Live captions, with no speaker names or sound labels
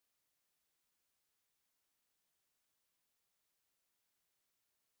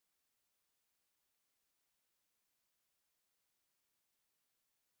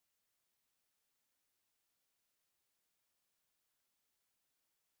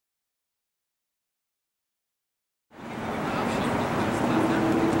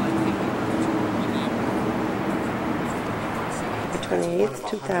28th,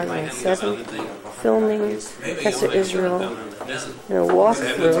 2007, filming Kesser Israel in a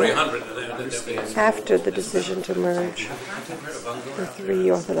walkthrough after the decision to merge the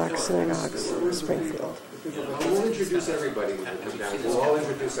 3 Orthodox synagogues in Springfield. We'll introduce everybody when we come down. We'll all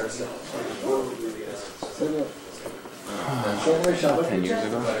introduce ourselves. 10 years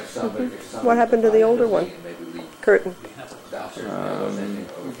ago. What happened to the older one? Curtain.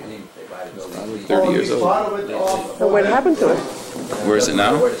 Probably 30 years old. So what happened to it? Where is it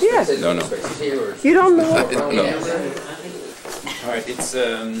now? Yeah. No. You don't know? No. All right, it's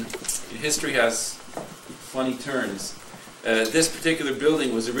history has funny turns. This particular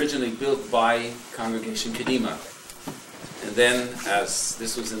building was originally built by Congregation Kadima, and then as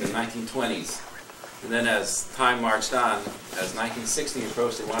this was in the 1920s, and then as time marched on, as 1960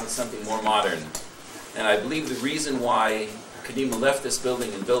 approached, they wanted something more modern. And I believe the reason why Kadima left this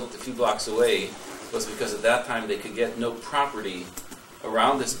building and built a few blocks away was because at that time they could get no property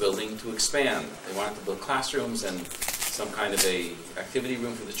around this building to expand. They wanted to build classrooms and some kind of a activity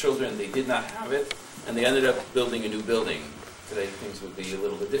room for the children. They did not have it, and they ended up building a new building. Today things would be a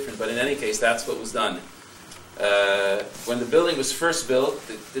little bit different, but in any case, that's what was done. When the building was first built,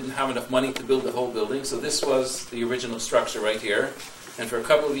 they didn't have enough money to build the whole building, so this was the original structure right here. And for a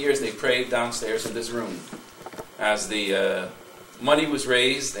couple of years, they prayed downstairs in this room. As the money was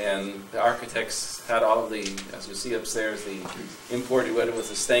raised and the architects had all of the, as you see upstairs, the imported, whether it was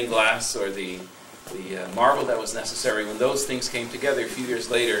the stained glass or the marble that was necessary, when those things came together, a few years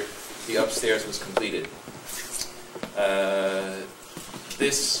later, the upstairs was completed.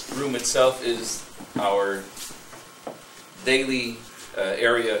 This room itself is our daily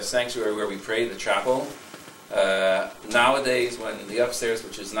area sanctuary where we pray, the chapel. Nowadays, when the upstairs,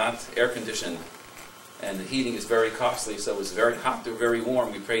 which is not air-conditioned, and the heating is very costly, so it's very hot or very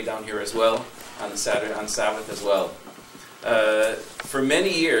warm, we pray down here as well on Sabbath as well. For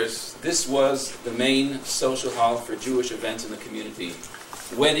many years, this was the main social hall for Jewish events in the community.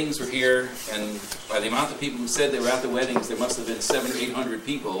 Weddings were here, and by the amount of people who said they were at the weddings, there must have been 700 or 800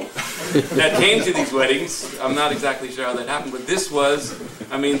 people that came to these weddings. I'm not exactly sure how that happened, but this was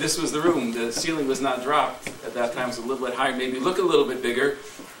the room. The ceiling was not dropped at that time. It was a little bit higher, maybe look a little bit bigger,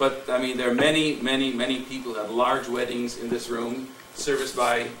 but I mean, there are many people that had large weddings in this room, serviced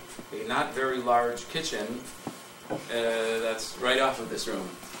by a not very large kitchen that's right off of this room.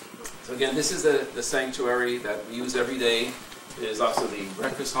 So again, this is the sanctuary that we use every day. There's also the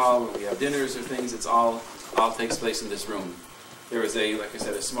breakfast hall where we have dinners or things. It's all takes place in this room. There is like I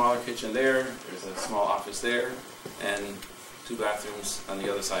said, a smaller kitchen there. There's a small office there, and 2 bathrooms on the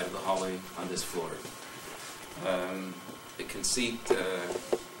other side of the hallway on this floor. It can seat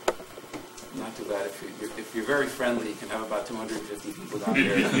not too bad. If you're very friendly, you can have about 250 people down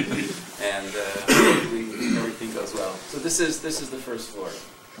here, and hopefully everything goes well. So this is the first floor.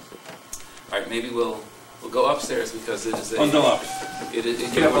 All right, maybe we'll go upstairs because it is a... Bundle up.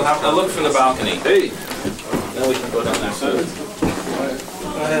 We'll have to look from the balcony. Hey! Then we can go down that side. Go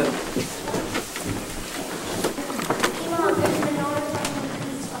ahead.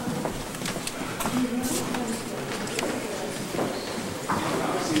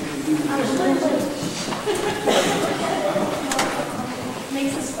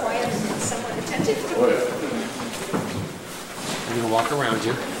 Makes us quiet and somewhat attentive. I'm going to walk around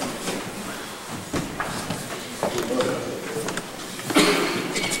you.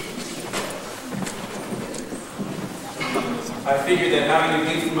 I figured that having a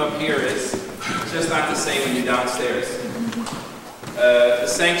view from up here is just not the same when you're downstairs. The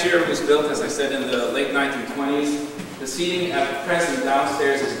sanctuary was built, as I said, in the late 1920s. The seating at present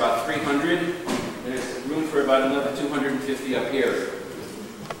downstairs is about 300. There's room for about another 250 up here.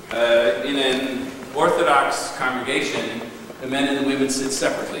 In an Orthodox congregation, the men and the women sit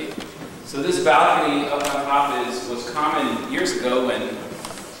separately. So this balcony up on top was common years ago when,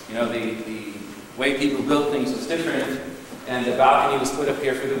 you know, the way people built things was different, and the balcony was put up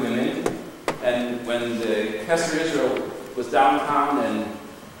here for the women. And when the Kesser Israel was downtown and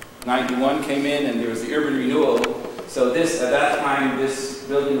 91 came in and there was the urban renewal, so at that time this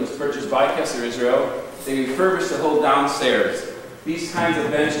building was purchased by Kesser Israel. They refurbished the whole downstairs. These kinds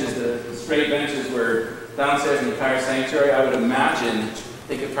of benches, the straight benches, were downstairs in the entire sanctuary. I would imagine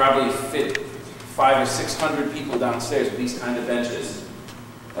they could probably fit 500 or 600 people downstairs with these kind of benches.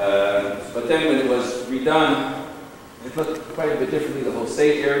 But then when it was redone, it looked quite a bit differently. The whole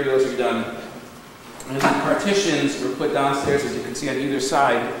stage area was redone. And the partitions were put downstairs, as you can see on either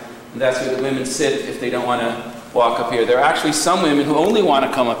side, and that's where the women sit if they don't want to walk up here. There are actually some women who only want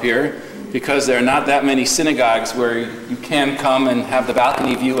to come up here because there are not that many synagogues where you can come and have the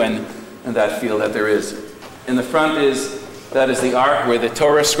balcony view and that feel that there is. In the front is That is the ark where the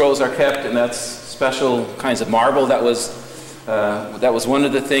Torah scrolls are kept, and that's special kinds of marble. That was one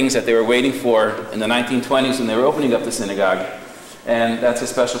of the things that they were waiting for in the 1920s when they were opening up the synagogue. And that's a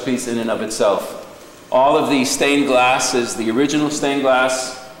special piece in and of itself. All of the stained glass is the original stained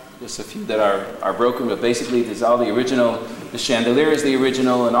glass. Just a few that are broken, but basically there's all the original. The chandelier is the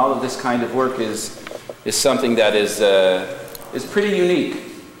original, and all of this kind of work is something that is pretty unique.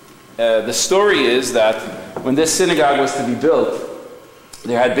 The story is that when this synagogue was to be built,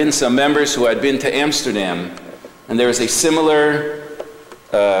 there had been some members who had been to Amsterdam, and there was a similar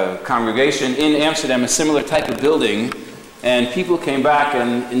congregation in Amsterdam, a similar type of building, and people came back,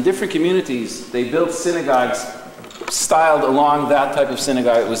 and in different communities they built synagogues styled along that type of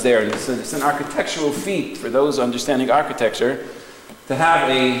synagogue that was there. And it's an architectural feat for those understanding architecture to have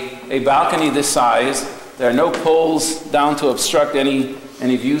a balcony this size. There are no poles down to obstruct any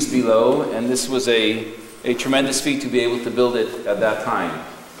views below, and this was a tremendous feat to be able to build it at that time.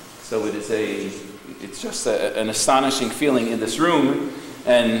 So it's just an astonishing feeling in this room,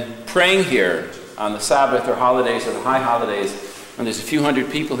 and praying here on the Sabbath or holidays or the high holidays, when there's a few hundred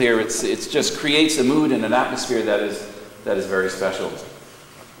people here, it just creates a mood and an atmosphere that is very special.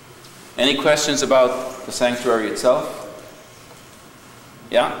 Any questions about the sanctuary itself?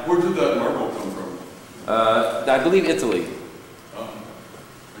 Yeah? Where did that marble come from? I believe Italy. Oh,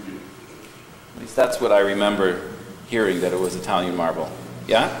 thank you. At least that's what I remember hearing, that it was Italian marble.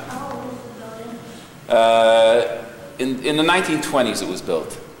 Yeah? How old was the building? In the 1920s it was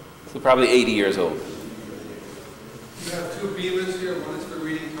built. So probably 80 years old. You have two beamers here, one is for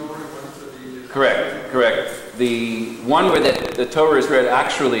reading Torah and one is for the... Correct. The one where the Torah is read,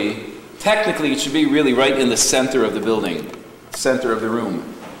 actually, technically it should be really right in the center of the building, center of the room.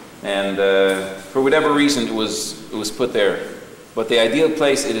 And for whatever reason it was put there. But the ideal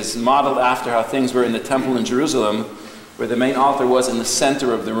place, it is modeled after how things were in the temple in Jerusalem, where the main altar was in the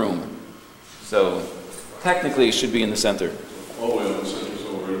center of the room. So technically it should be in the center. All the way on the center,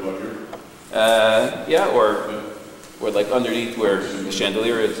 so right about here? Yeah, or like underneath where the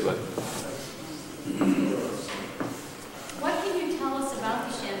chandelier is. But What can you tell us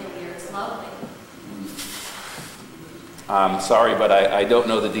about the chandelier? It's lovely. I'm sorry, but I don't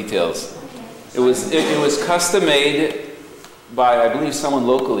know the details. It was custom made by, I believe, someone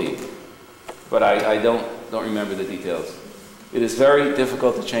locally, but I don't remember the details. It is very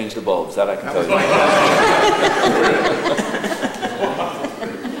difficult to change the bulbs, that I can tell you.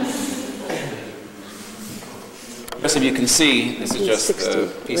 As you can see, this is just a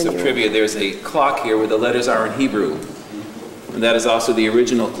piece of trivia. There's a clock here where the letters are in Hebrew. And that is also the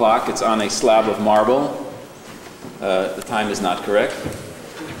original clock. It's on a slab of marble. The time is not correct.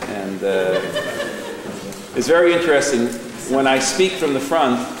 And it's very interesting when I speak from the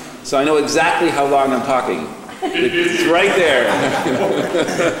front, so I know exactly how long I'm talking. It's right there.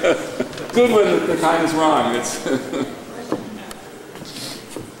 Good when the time is wrong.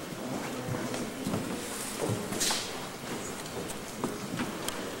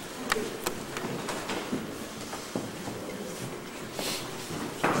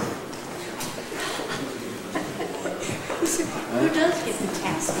 Who does get the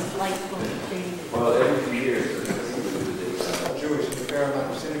task of light bulb? Well, every few years. Jewish in a fair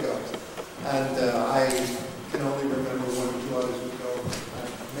amount of synagogues. And I can only remember one or two others would go,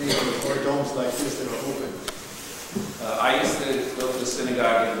 maybe or domes like this that are open. I used to go to a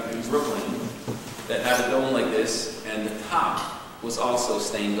synagogue in Brooklyn that had a dome like this, and the top was also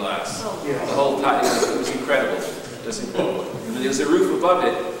stained glass. Yeah. The whole top, it was incredible. Just incredible. And there was a roof above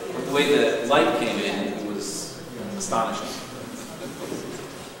it, but the way the light came in, it was astonishing.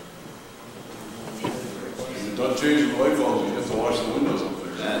 Don't change the light bulbs, you have to wash the windows up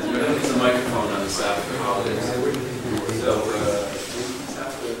there. There's a microphone on the Sabbath for holidays. So,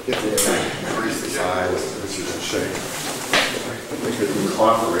 Increase the size, this is a shame. They could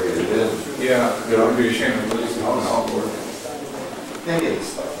incorporate it in. Yeah, you know, I'd be ashamed of losing all the outboard. Any of the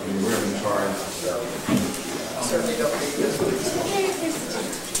stuff, I mean, we're in charge of stuff. Certainly don't think this one.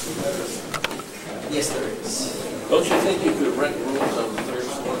 Yes, there is. Don't you think you could rent rooms on the third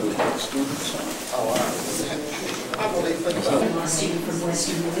floor with students? Oh, I believe things so.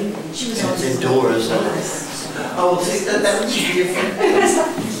 Indoors. Oh, see, that would be different.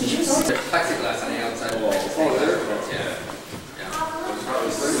 Plexiglass on the outside wall. Oh, there? Yeah.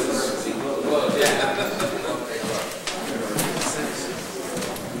 Well, yeah.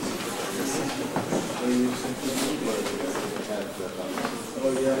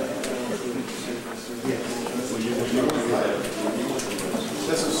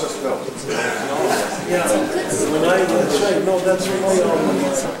 This is just built. Yeah, when that's right, no, that's really all.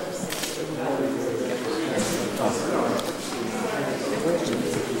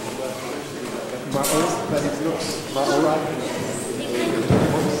 but it looks all right.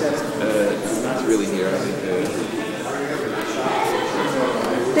 Not really here. I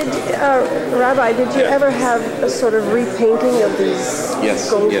think, Rabbi, did you ever have a sort of repainting of these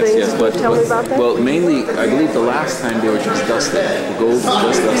gold things? yes. Can you tell me about that? Well, mainly, I believe the last time they were just dusted. The gold was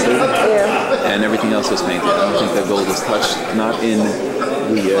just dusted, and everything else was painted. I don't think that gold was touched, not in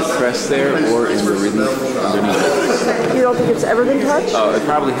the crest there or in the relief underneath. You don't think it's ever been touched? It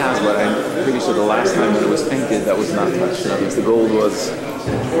probably has, but I'm pretty sure the last time that it was painted, that was not touched. At least the gold was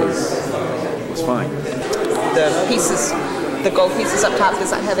fine. The pieces, the gold pieces up top,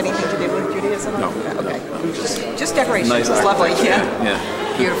 does that have anything to do with Judaism? No. Okay. Just decorations. Nice It's lovely.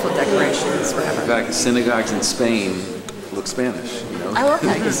 Yeah. Beautiful decorations. In fact, the synagogues in Spain look Spanish. You know. Oh,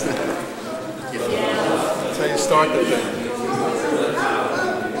 okay. That's how you start the thing.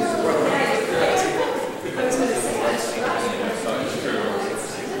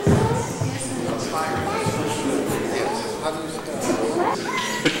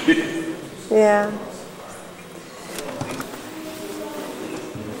 Yeah.